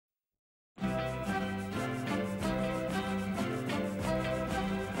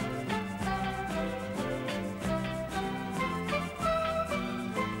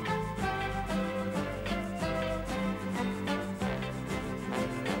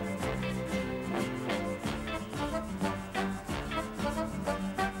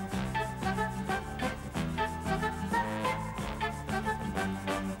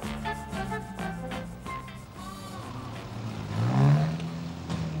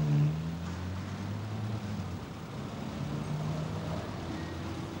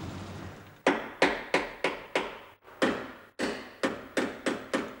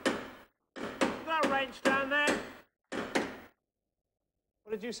wrench down there?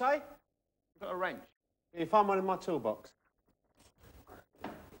 What did you say? You've got a wrench. Can you find one in my toolbox?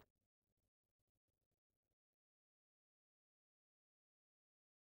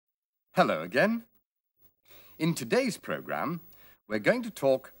 Hello again. In today's programme, we're going to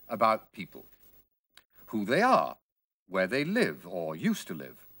talk about people. Who they are, where they live or used to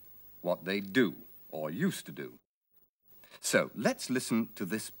live, what they do or used to do. So let's listen to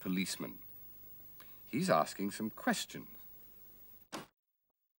this policeman. He's asking some questions.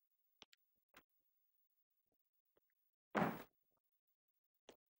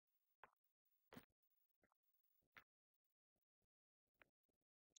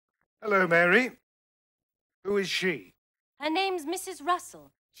 Hello, Mary. Who is she? Her name's Mrs.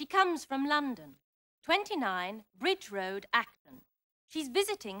 Russell. She comes from London. 29, Bridge Road, Acton. She's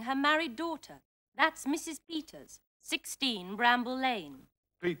visiting her married daughter. That's Mrs. Peters, 16, Bramble Lane.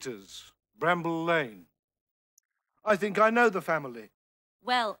 Peters, Bramble Lane. I think I know the family.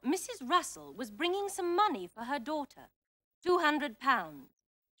 Well, Mrs. Russell was bringing some money for her daughter, £200.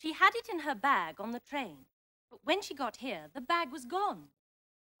 She had it in her bag on the train, but when she got here, the bag was gone.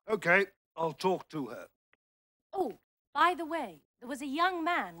 OK, I'll talk to her. Oh, by the way, there was a young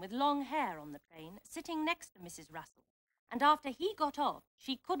man with long hair on the train sitting next to Mrs. Russell, and after he got off,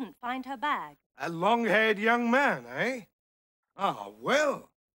 she couldn't find her bag. A long-haired young man, eh? Ah,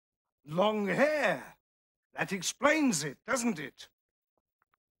 well, long hair. That explains it, doesn't it?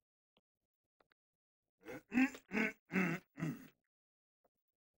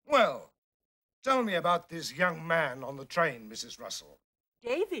 Well, tell me about this young man on the train, Mrs. Russell.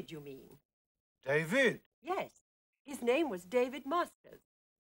 David, you mean? David? Yes. His name was David Masters.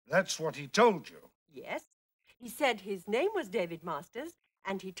 That's what he told you. Yes. He said his name was David Masters,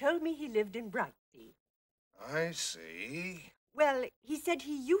 and he told me he lived in Brightsea. I see. Well, he said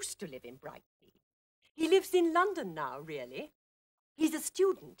he used to live in Brightsea. He lives in London now, really. He's a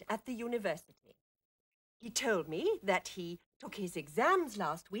student at the university. He told me that he took his exams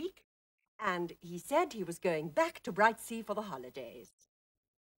last week, and he said he was going back to Brightsea for the holidays.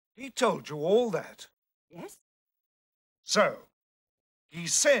 He told you all that? Yes. So, he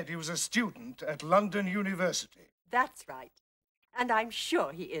said he was a student at London University. That's right. And I'm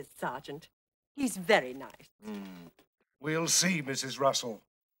sure he is, Sergeant. He's very nice. We'll see, Mrs. Russell.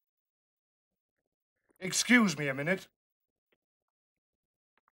 Excuse me a minute.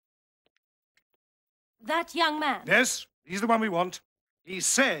 That young man? Yes, he's the one we want. He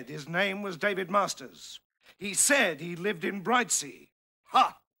said his name was David Masters. He said he lived in Brightsea.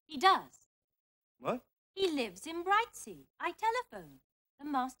 Ha! He does. What? He lives in Brightsea. I telephoned. The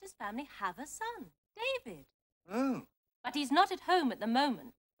Masters family have a son, David. Oh. But he's not at home at the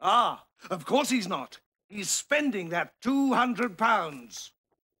moment. Ah, of course he's not. He's spending that £200.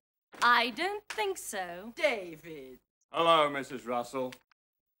 I don't think so. David. Hello, Mrs. Russell.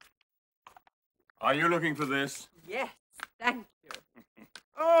 Are you looking for this? Yes, thank you.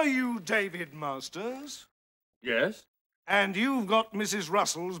 Are you David Masters? Yes. And you've got Mrs.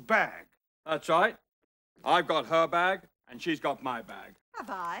 Russell's bag? That's right. I've got her bag, and she's got my bag. Have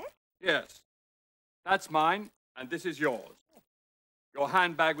I? Yes. That's mine, and this is yours. Your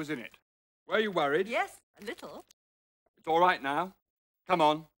handbag was in it. Were you worried? Yes, a little. It's all right now. Come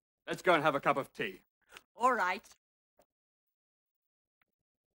on, let's go and have a cup of tea. All right.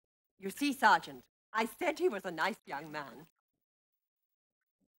 You see, Sergeant, I said he was a nice young man.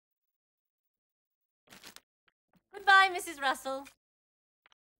 Goodbye, Mrs. Russell.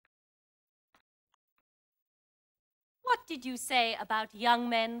 What did you say about young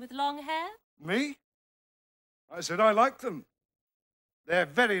men with long hair? Me? I said I like them. They're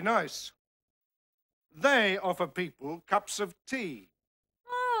very nice. They offer people cups of tea.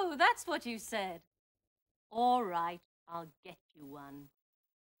 Oh, that's what you said. All right, I'll get you one.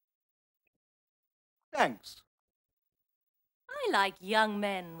 Thanks. I like young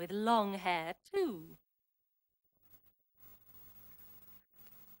men with long hair, too.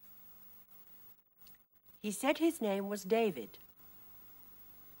 He said his name was David.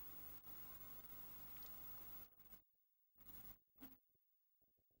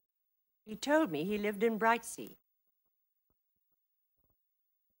 He told me he lived in Brightsea.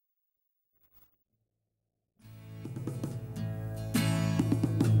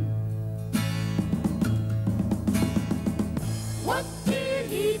 What did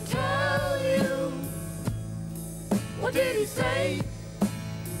he tell you? What did he say?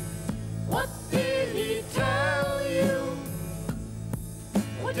 What did he tell you?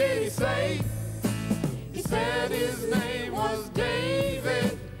 What did he say? He said his name was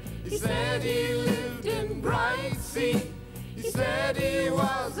David. He said he lived in Brightsea. He said he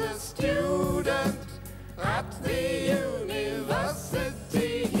was a student the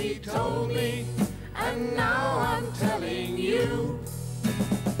university, he told me, and now I'm telling you,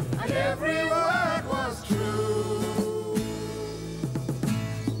 and every word was true.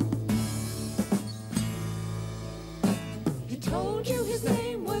 He told you his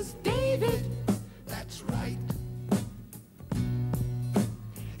name was David. That's right.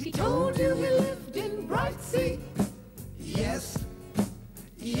 He told you he lived in Brightsea. Yes,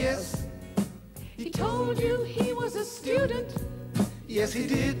 yes. He told you he was a student. Yes, he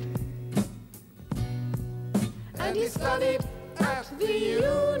did. And he studied at the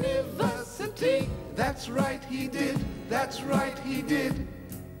university. That's right, he did. That's right, he did.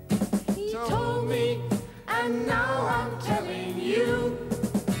 He told me, and now I'm telling you,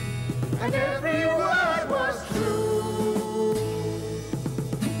 and every word was true.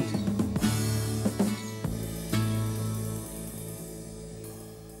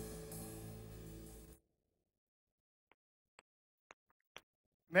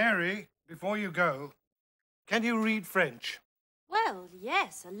 Mary, before you go, can you read French? Well,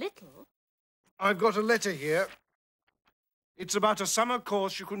 yes, a little. I've got a letter here. It's about a summer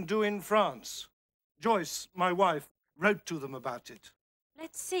course you can do in France. Joyce, my wife, wrote to them about it.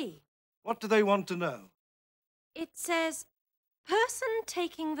 Let's see. What do they want to know? It says, person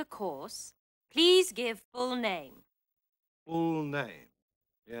taking the course, please give full name, Full name.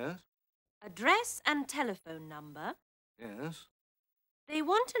 Yes? address and telephone number. Yes? They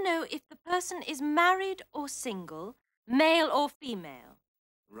want to know if the person is married or single, male or female.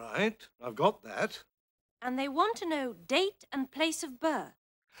 Right, I've got that. And they want to know date and place of birth.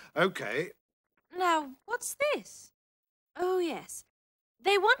 OK. Now, what's this? Oh, yes.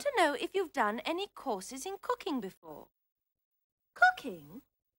 They want to know if you've done any courses in cooking before. Cooking?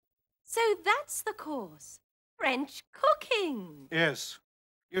 So that's the course. French cooking. Yes.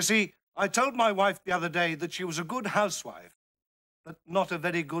 You see, I told my wife the other day that she was a good housewife, but not a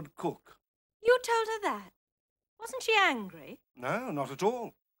very good cook. You told her that? Wasn't she angry? No, not at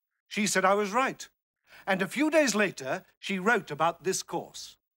all. She said I was right. And a few days later, she wrote about this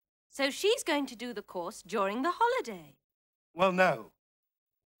course. So she's going to do the course during the holiday. Well, no.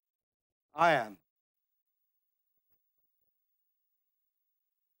 I am.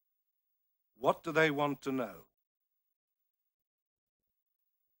 What do they want to know?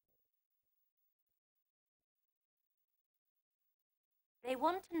 They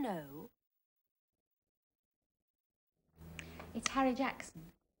want to know... It's Harry Jackson.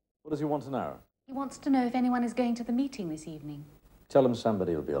 What does he want to know? He wants to know if anyone is going to the meeting this evening. Tell him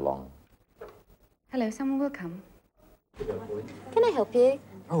somebody will be along. Hello, someone will come. Can I help you?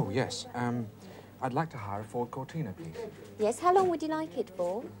 Oh, yes. I'd like to hire a Ford Cortina, please. Yes, how long would you like it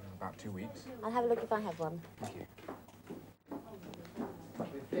for? About 2 weeks. I'll have a look if I have one. Thank you.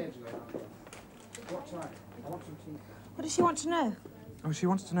 What does she want to know? Oh, she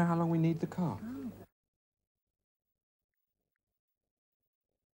wants to know how long we need the car.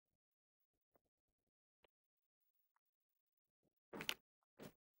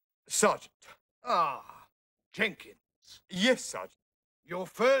 Sergeant. Ah, Jenkins. Yes, Sergeant. Your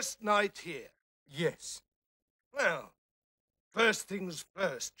first night here. Yes. Well, first things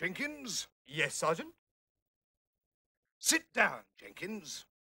first, Jenkins. Yes, Sergeant. Sit down, Jenkins.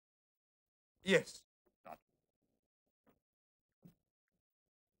 Yes.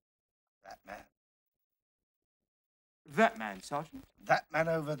 That man. That man, Sergeant? That man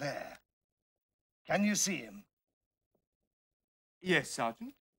over there. Can you see him? Yes,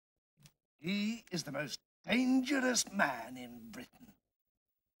 Sergeant. He is the most dangerous man in Britain.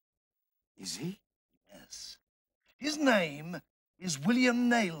 Is he? Yes. His name is William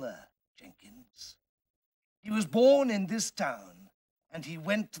Naylor, Jenkins. He was born in this town, and he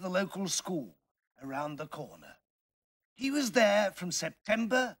went to the local school around the corner. He was there from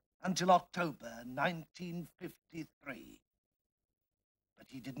September until October 1953. But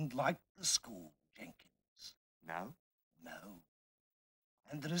he didn't like the school, Jenkins. No? No.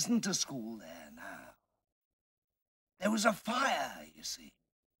 And there isn't a school there now. There was a fire, you see,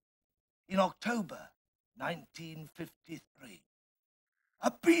 in October 1953.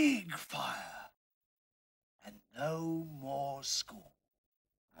 A big fire. And no more school.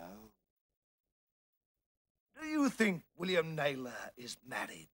 Oh. Do you think William Naylor is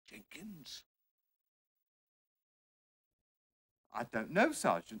married, Jenkins? I don't know,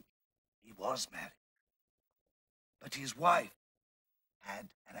 Sergeant. He was married. But his wife had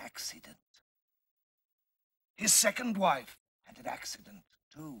an accident. His second wife had an accident,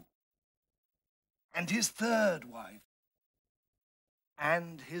 too. And his third wife.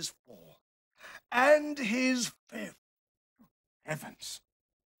 And his fourth. And his fifth. Heavens.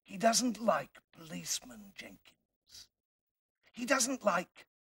 He doesn't like policemen, Jenkins. He doesn't like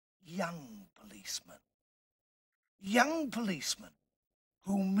young policemen. Young policemen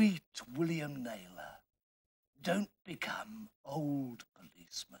who meet William Naylor don't become old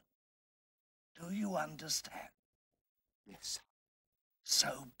policemen. Do you understand? Yes, sir.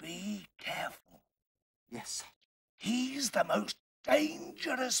 So be careful. Yes, sir. He's the most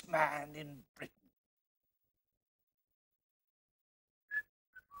dangerous man in Britain.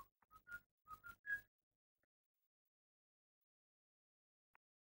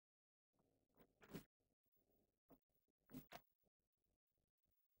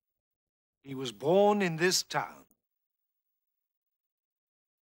 He was born in this town.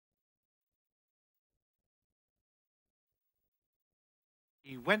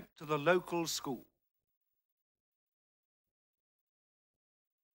 He went to the local school.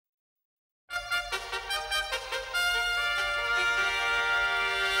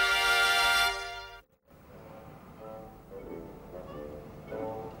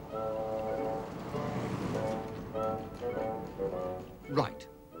 Right.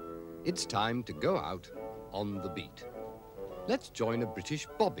 It's time to go out on the beat. Let's join a British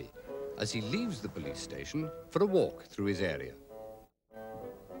bobby as he leaves the police station for a walk through his area.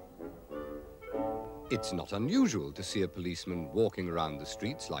 It's not unusual to see a policeman walking around the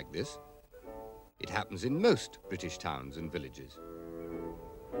streets like this. It happens in most British towns and villages.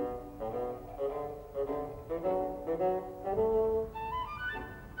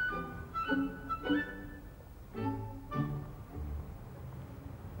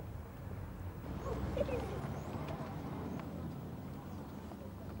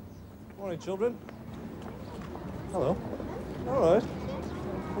 Morning, children. Hello. All right.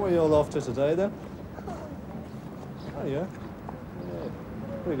 Where are you all off to today, then? Oh, yeah.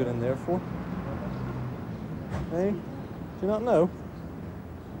 What are you going in there for? Hey, do you not know?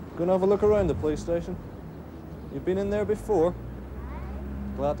 Going to have a look around the police station? You've been in there before?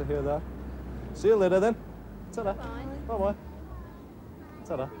 Glad to hear that. See you later, then. Ta-da. Bye-bye.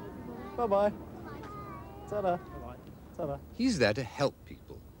 Ta-da. Bye-bye. Ta-da. Ta-da. He's there to help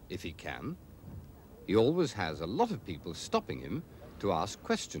people, if he can. He always has a lot of people stopping him to ask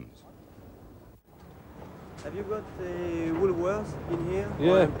questions. Have you got a Woolworths in here? Yeah,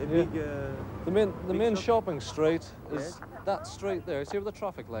 or a yeah. Big, the main shop? shopping street is Yes. that street there. See where the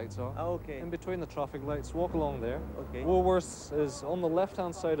traffic lights are? Oh, okay. In between the traffic lights, walk along there. Okay. Woolworths is on the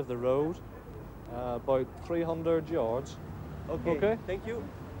left-hand side of the road, about 300 yards. Okay. Okay? Thank you.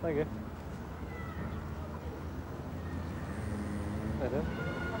 Thank you. Hey there.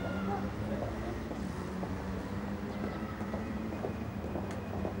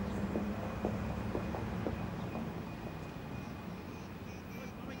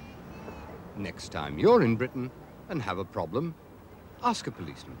 Next time you're in Britain and have a problem, ask a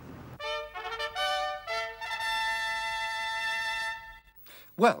policeman.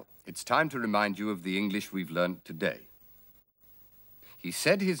 Well, it's time to remind you of the English we've learnt today. He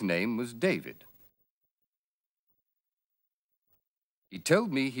said his name was David. He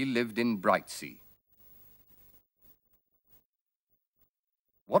told me he lived in Brightsea.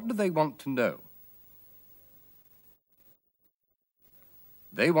 What do they want to know?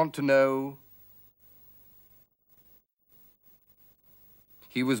 They want to know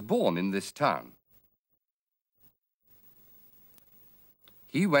he was born in this town.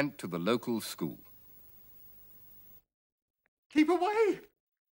 He went to the local school. Keep away!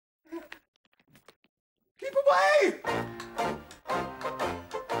 Keep away!